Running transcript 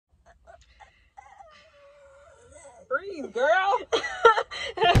Ateez, girl.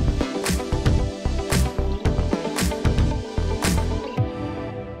 Good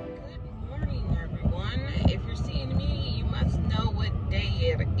morning, everyone. If you're seeing me, you must know what day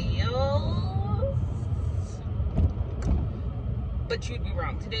it is. But you'd be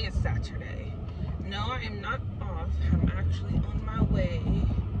wrong. Today is Saturday. No, I am not off. I'm actually on my way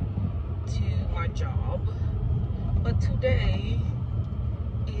to my job. But today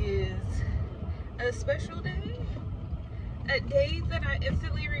is a special day. A day that I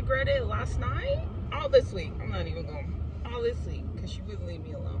instantly regretted last night. All this week. I'm not even going. All this week. Because she wouldn't leave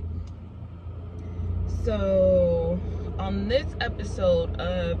me alone. So, on this episode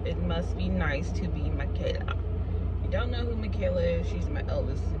of It Must Be Nice to Be Michaela. If you don't know who Michaela is, she's my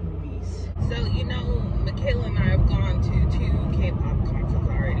eldest niece. So, you know, Michaela and I have gone to 2 K-pop concerts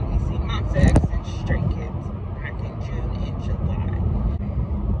already. We've seen Monsta X and Stray Kids back in June and July.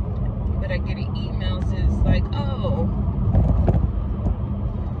 But I get an email says like, oh,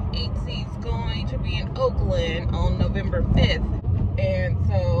 Ateez going to be in Oakland on November 5th. And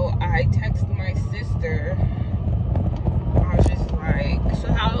so I text my sister. I was just like,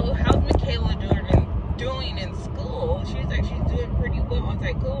 so how's Michaela doing in school? She's like, she's doing pretty well. I was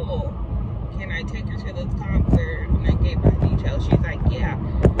like, cool. Can I take her to this concert? And I gave her details. She's like, yeah.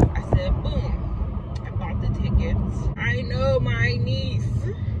 I said, boom. I bought the tickets. I know my niece,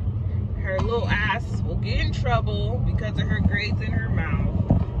 her little ass will get in trouble because of her grades in her mouth.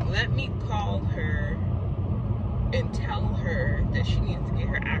 Let me call her and tell her that she needs to get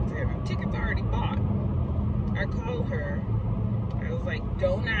her act together. Tickets already bought. I called her. I was like,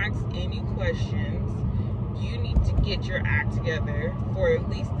 don't ask any questions. You need to get your act together for at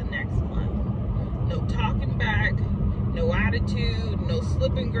least the next month. No talking back, no attitude, no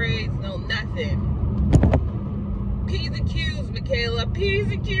slipping grades, no nothing. P's and Q's, Michaela, P's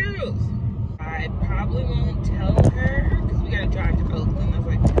and Q's. I probably won't tell her because we gotta drive to Oakland. That's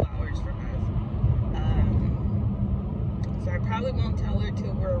like 2 hours from us. So I probably won't tell her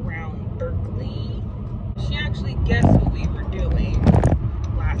till we're around Berkeley. She actually guessed what we were doing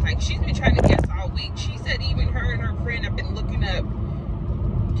last night. She's been trying to guess all week. She said even her and her friend have been looking up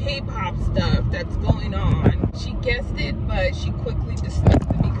K-pop stuff that's going on. She guessed it, but she quickly dismissed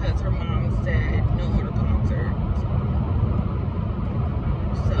it because her mom said no more concerts.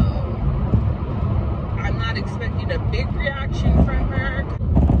 So I'm not expecting a big reaction from her.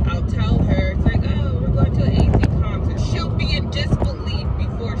 I'll tell her, it's like, oh, we're going to an Ateez concert. She'll be in disbelief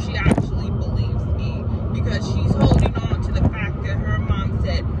before she actually believes me because she's holding on to the fact that her mom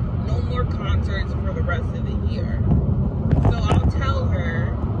said no more concerts for the rest of the year. So I'll tell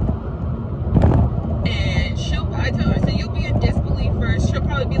her, and I tell her, so you'll be in disbelief first. She'll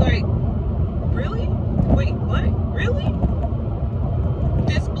probably be like, really? Wait, what? Really?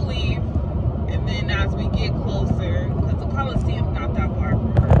 Disbelief. And then as we get closer, because the Coliseum's not that far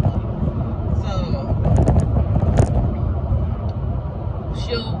from her,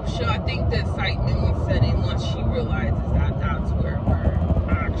 so I think the excitement will set in once she realizes that that's where we're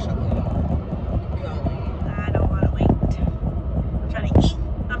actually going. I don't want to wait. I'm trying to eat.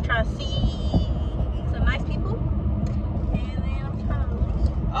 I'm trying to see some nice people, and then I'm trying to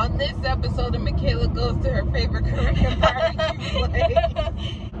leave. On this episode of Michaela Goes to Her Favorite Korean Barbecue Place.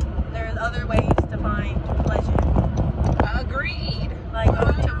 There's other ways to find pleasure. Agreed. Like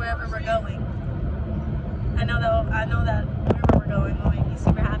going to wherever we're going. I know that wherever we're going, we'll make me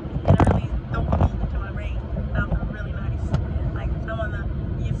super happy. And I really don't want me to my brain. Sounds really nice. Like I'm on the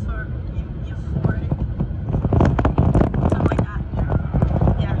euphoric. Something like that.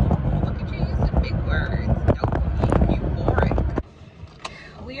 Yeah. Look at you using big words. Euphoric.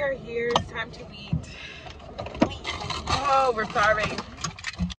 We are here. It's time to eat. Oh, we're starving.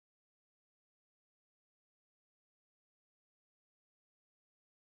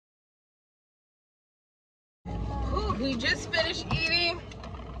 We just finished eating.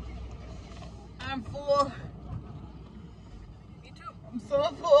 I'm full. Me too. I'm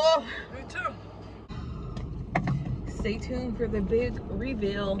so full. Me too. Stay tuned for the big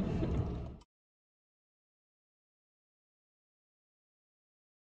reveal.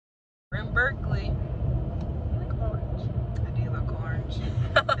 We're in Berkeley. You look orange. I do look orange.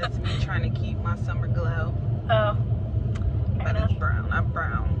 That's me trying to keep my summer glow. Oh. But it's brown. I'm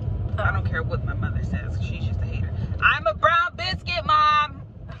brown. Oh. I don't care what my mother says. She's just a hater. I'm a brown biscuit, Mom.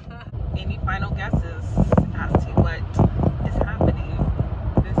 Any final guesses as to what is happening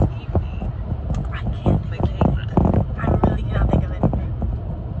this evening? I can't. Michaela. I really cannot think of anything.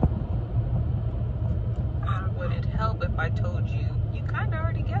 Would it help if I told you? You kind of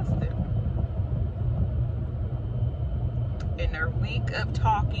already guessed it. In our week of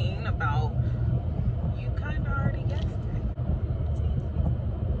talking about, you kind of already guessed it.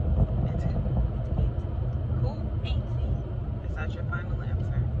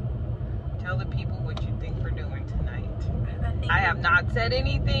 I have not said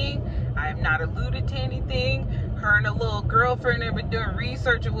anything. I have not alluded to anything. Her and a little girlfriend have been doing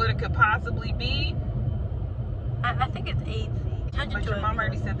research of what it could possibly be. I think it's Ateez. But your mom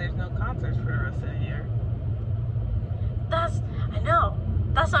already said there's no concerts for the rest of the year. I know.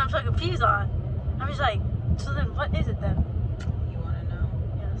 That's what I'm so confused on. I'm just like, so then what is it then? You want to know?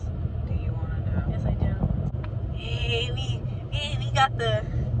 Yes. Do you want to know? Yes, I do. Hey, we got the,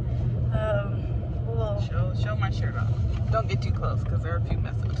 little... Show my shirt off. Don't get too close, because there are a few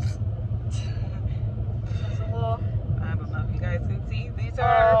mess-ups. There's a little... I don't know if you guys can see. These are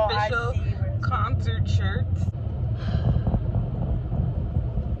our official concert shirts.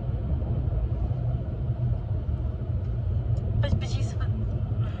 But you...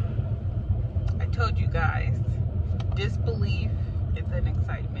 I told you guys, disbelief is an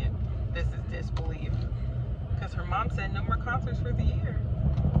excitement. This is disbelief. Because her mom said no more concerts for the year.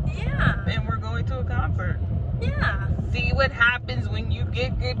 Yeah. And we're going to a concert. Yeah. See what happens when you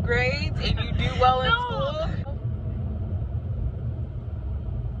get good grades and you do well in school?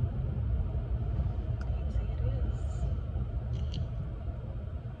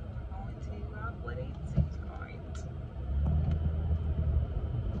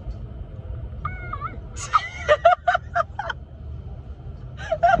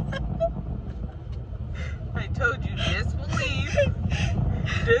 I told you,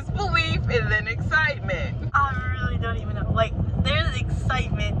 disbelief is an excitement. I really don't even know. Like, there's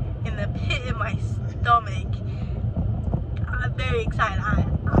excitement in the pit in my stomach. I'm very excited.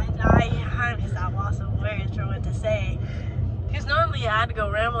 I'm just at loss of words for what to say. Because normally I had to go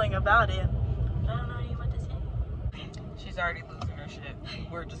rambling about it. I don't know even what to say. She's already losing her shit.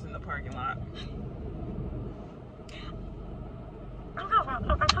 We're just in the parking lot. I'm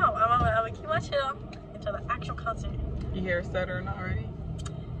gonna keep my chill until the actual concert. You hear her stuttering already?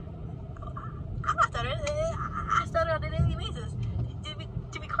 I'm not stuttering. I stutter on a daily basis.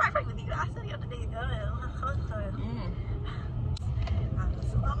 To be quite frank with you, I stutter on a daily basis.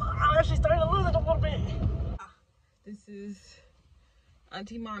 I'm actually starting to lose it a little bit. This is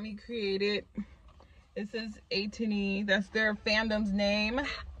Auntie Mommy created. This is Ateez. That's their fandom's name.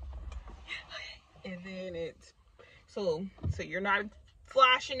 And then it's so you're not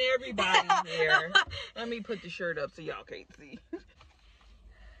flashing everybody here. Let me put the shirt up so y'all can't see.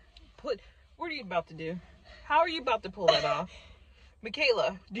 What are you about to do? How are you about to pull that off?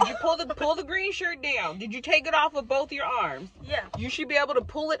 Michaela, did you pull the green shirt down? Did you take it off with both your arms? Yeah. You should be able to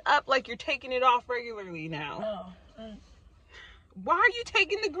pull it up like you're taking it off regularly now. Oh. Why are you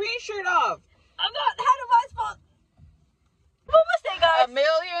taking the green shirt off? I'm not. How am I supposed? Full mistake, guys.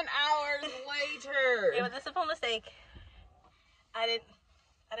 1,000,000 hours later. Yeah, but this is a full mistake. I did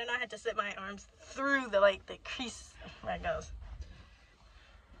not have to slip my arms through the crease where it goes.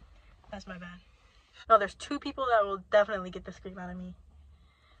 That's my bad. No, there's 2 people that will definitely get the scream out of me.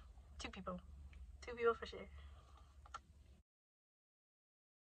 2 people. 2 people for sure.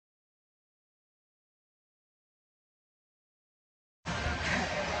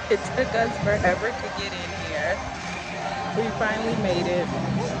 It took us forever to get in here. We finally made it.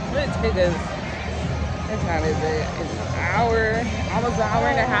 It took us, what time is it? It's an hour, almost an hour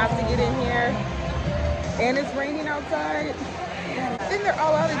and a half to get in here. And it's raining outside. Then they're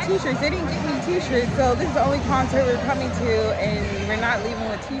all out of t-shirts. They didn't get me t-shirts, so this is the only concert we're coming to, and we're not leaving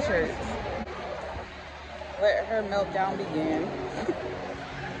with t-shirts. Let her meltdown begin.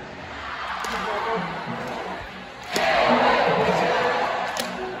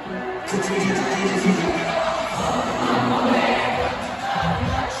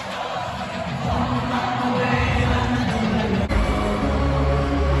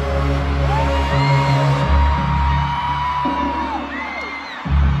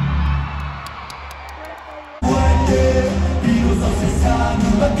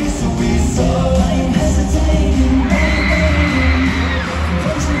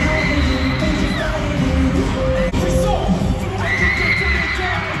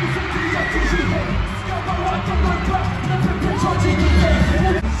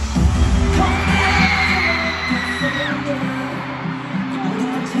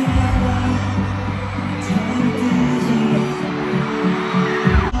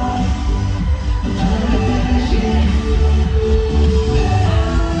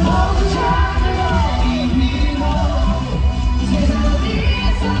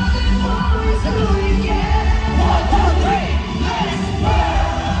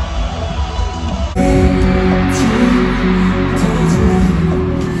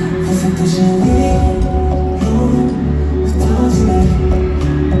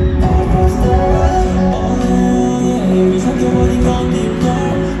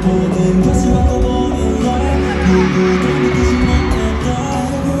 모든 것을 얻어보는 널 누구도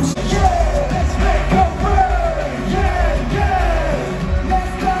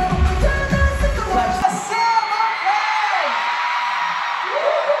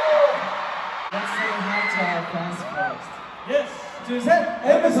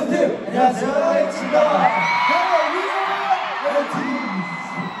에피소드 안녕하세요 아이치입니다. Ateez.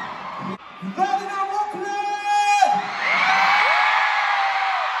 Oakland.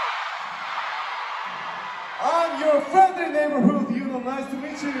 I'm your friendly neighborhood. You know, nice to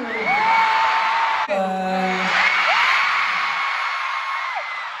meet you.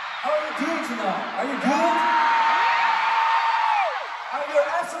 How are you doing tonight? Are you good? Are you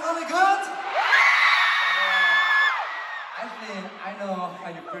absolutely good? I think I know how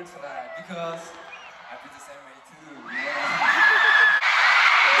you feel tonight because I feel the same way too.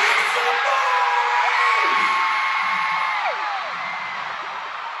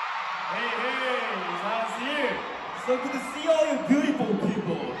 Hey, Zaz here. So good to see all you beautiful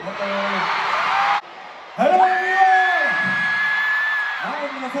people. Hello everyone. Hi,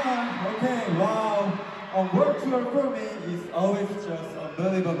 everyone. Okay, wow. A world tour for me is always just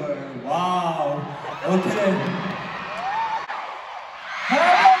unbelievable. Wow. Okay.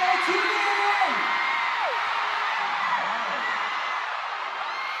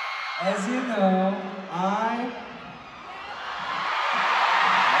 As you know,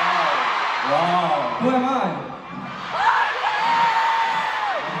 Wow. Who am I?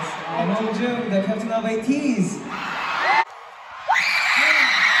 I'm Jung, the captain of Ateez.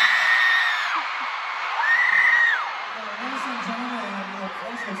 Ladies and gentlemen, it's a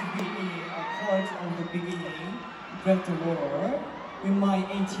pleasure to be a part of the beginning, break the world with my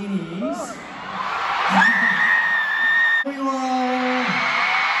Ateez. Everyone!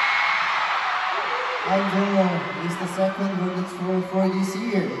 I'm Jung. It's the second world tour for this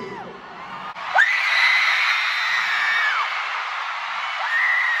year.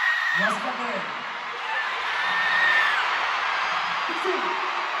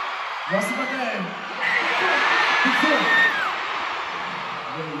 What's the name? What's the name?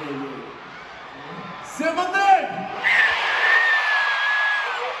 Say my name!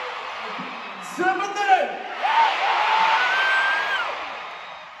 Say my name!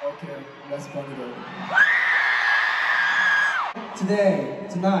 Okay, let's go.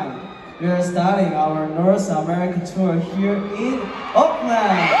 Tonight, we are starting our North American tour here in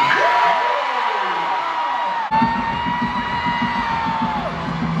Oakland.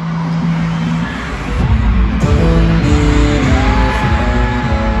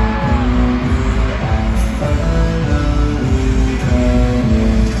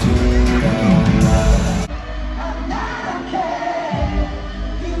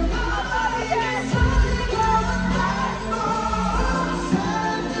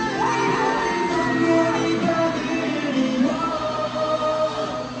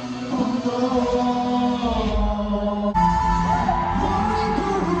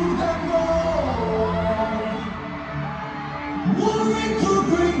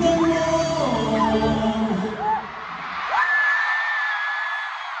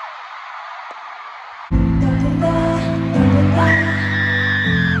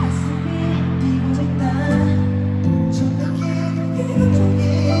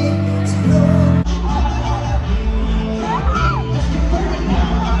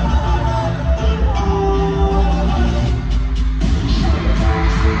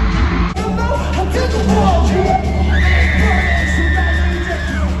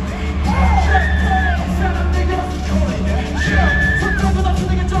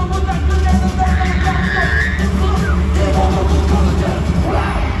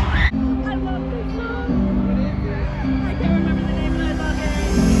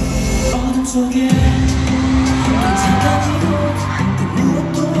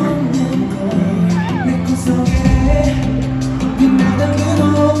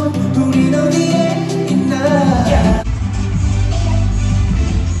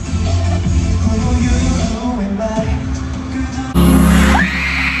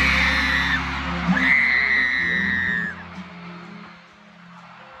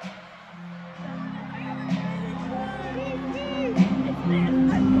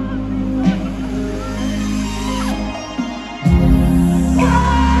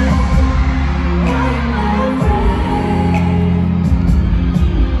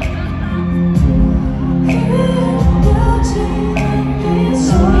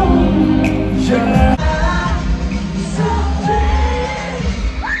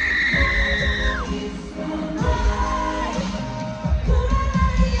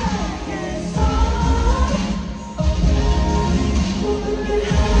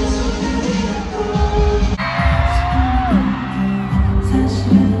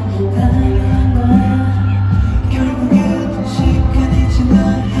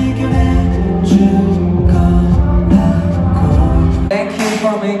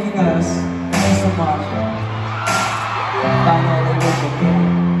 for making us. Thanks so much. Finally,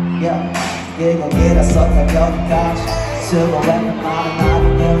 Yeah, 계곡이라서 여기까지 슬로우에는 말은 나도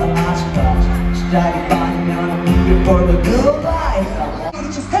몰라 아직까지 시작이 반이면 이게 for the good life.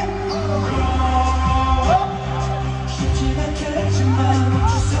 Just hey.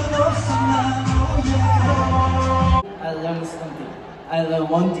 I learned something. I learned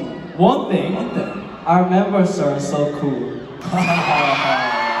one thing. One thing. Our members are so cool.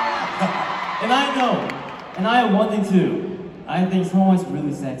 And I know. And I have one thing too. I think someone's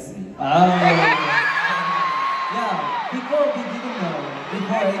really sexy. Yeah, before we didn't know.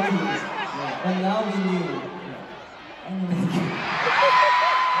 Before Ateez. But now we knew.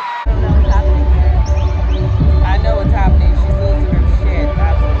 I know what's happening. She's losing her shit.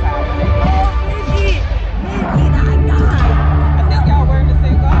 That's what's happening. I think y'all wearing the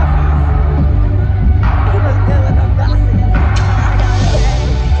same glasses. He was good with them glasses.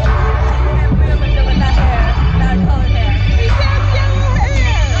 He was good with that hair, that colored hair. He has yellow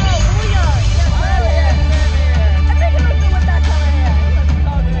hair. Oh, Booyah. He has red hair. I think he was good with that color hair. He was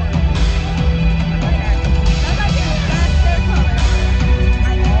so good. That's like his best hair color.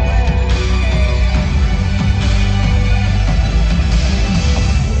 I know it.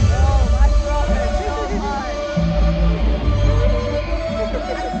 Oh, my throat hurts so hard.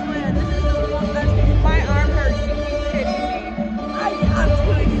 I swear, this is the one best thing. My arm hurts. She keeps hitting me. I'm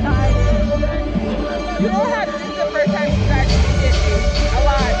too excited. You know how this is the first time she's actually hit me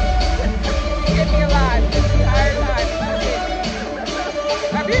alive. She hit me alive this entire time.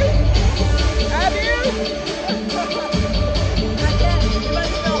 Abuse? Abuse? I can't. You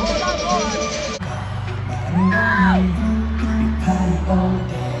must know a whole lot more.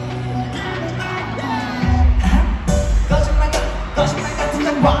 거짓말 같은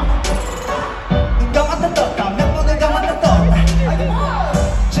영화 눈 감았다 떠 가면 눈을 감았다 떠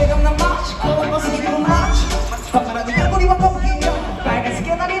지금 난 마치 고운 모습 입고 마치 화끈하게 얼굴이와 꺾이며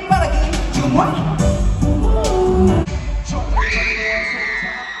빨간색의 날이 바라기 주먹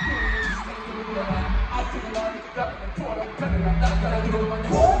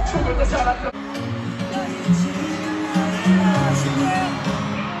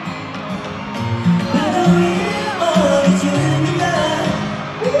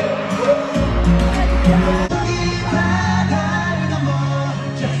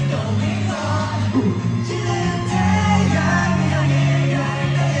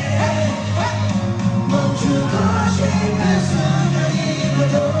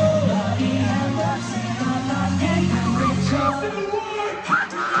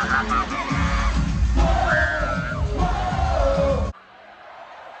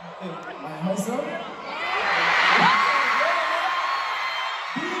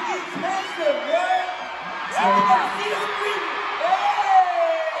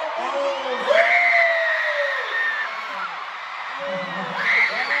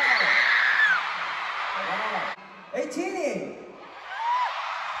Ateez!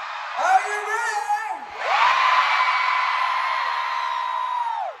 Are you ready?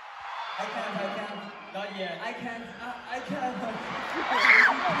 I can't. Not yet. I can't. I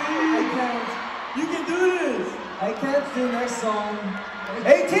can't. You can do this. I can't sing next song.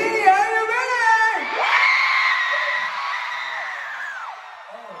 Ateez, are you ready?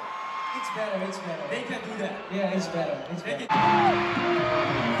 Oh, it's better. They can do that. Yeah, it's better. They can.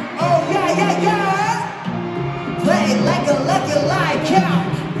 Oh yeah. Play it like you like, yeah.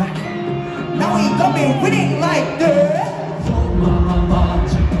 Now we got me winning like that.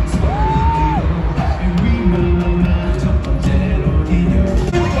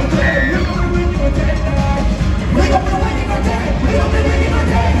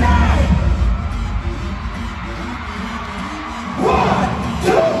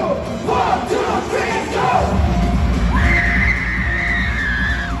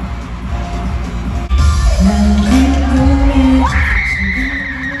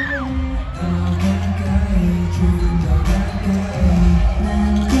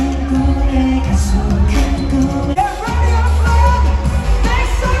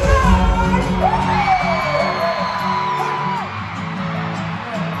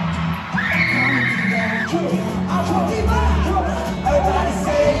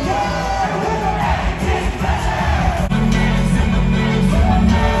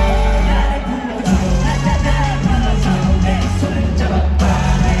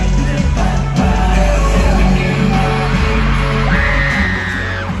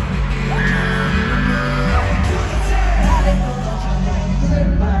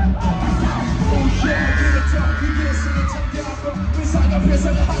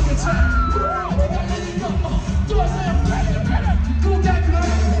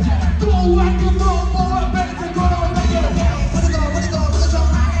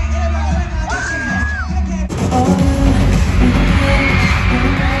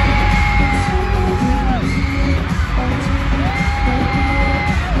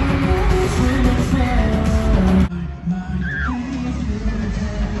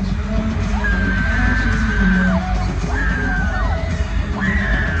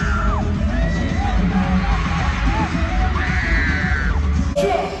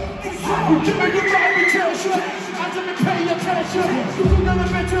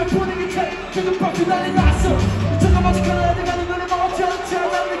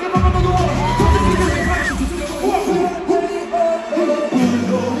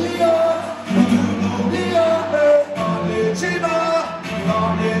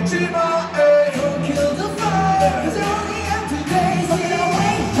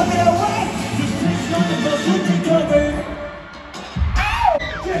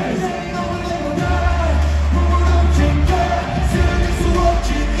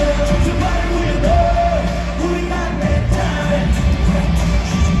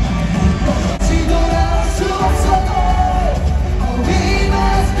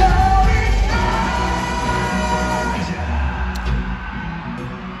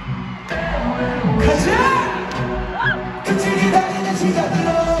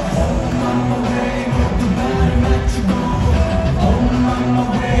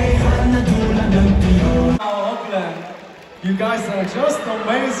 Oakland, you guys are just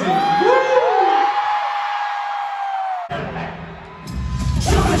amazing.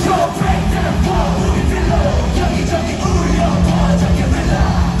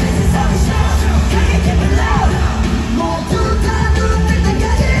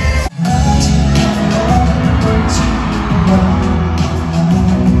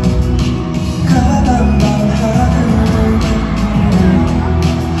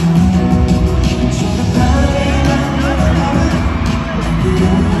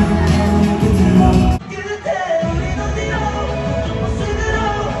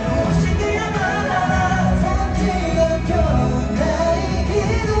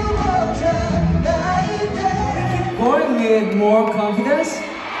 Going with more confidence.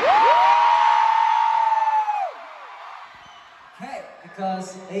 Okay,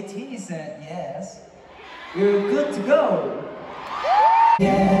 because Ateez said yes, we're good to go.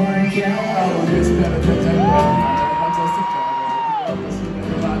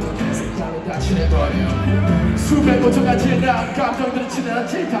 수백 초가 지나 감정들이 치는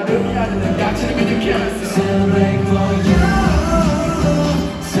기타를 미안해 야채를 느꼈어 Celebrate for you,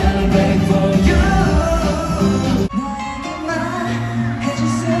 celebrate for you. 너에게만 해줄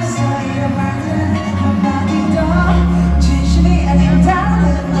사이에 말은 한마디도 진심이 아닌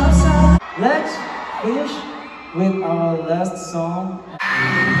다른 없어. Let's finish with our last song.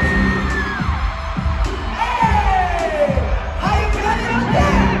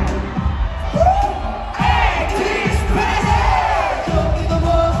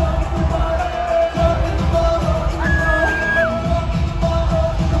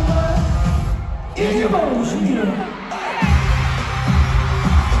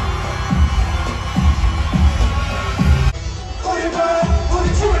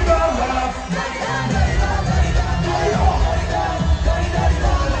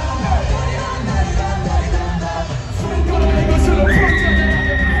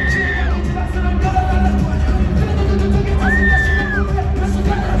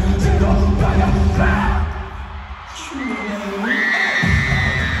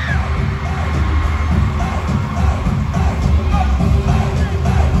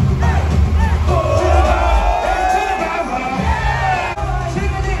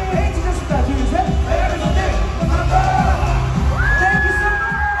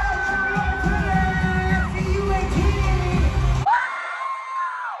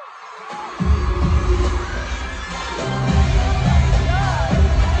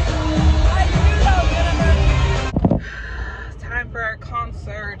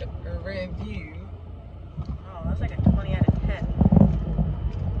 Concert review. Oh, that's like a 20 out of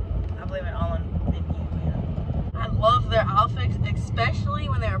 10. I blame it all on Minnie. I love their outfits, especially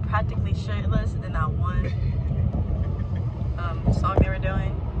when they were practically shirtless in that one song they were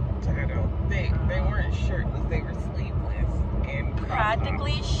doing. I don't think they weren't shirtless, they were sleeveless and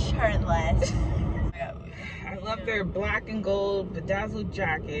Practically shirtless. I love their black and gold bedazzled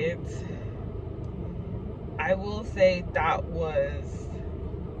jackets. I will say that was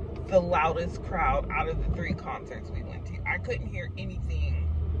the loudest crowd out of the 3 concerts we went to. I couldn't hear anything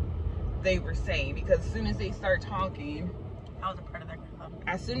they were saying because as soon as they started talking, I was a part of their crowd.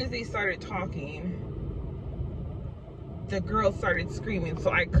 As soon as they started talking, the girl started screaming,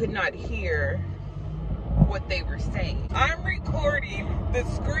 so I could not hear what they were saying. I'm recording the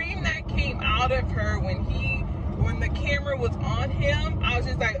scream that came out of her when he when the camera was on him, I was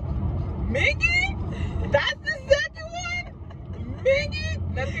just like, Mingy? That's the second one?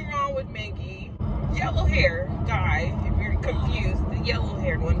 Mingy? Nothing wrong with Mingy. Yellow hair guy, if you're confused, the yellow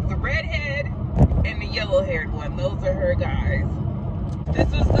haired one. The redhead and the yellow haired one, those are her guys. This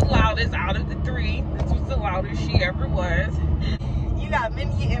was the loudest out of the three. This was the loudest she ever was. You got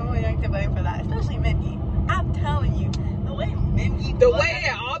Mingy and William to blame for that, especially Mingy. I'm telling you, the way Mingy, The way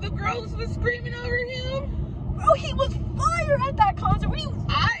all the girls was screaming over him. bro, he was fire at that concert. What do you?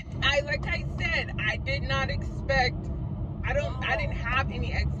 I like I said, I did not expect. I didn't have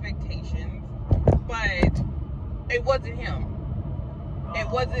any expectations, but it wasn't him. It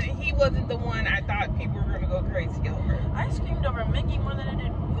wasn't. He wasn't the one I thought people were gonna go crazy over. I screamed over Mingy more than I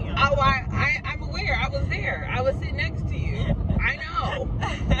did William. Oh, I'm aware. I was there. I was sitting next to you. I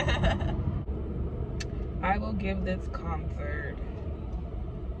know. I will give this concert,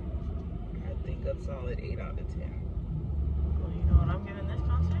 I think, a solid 8 out of 10. Well, you know what I'm giving this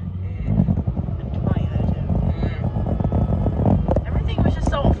concert? Mm. A 20 out of 10. Everything was just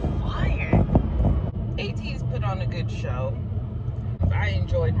so fire. Ateez put on a good show. I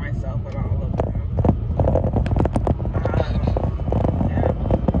enjoyed myself at all of it.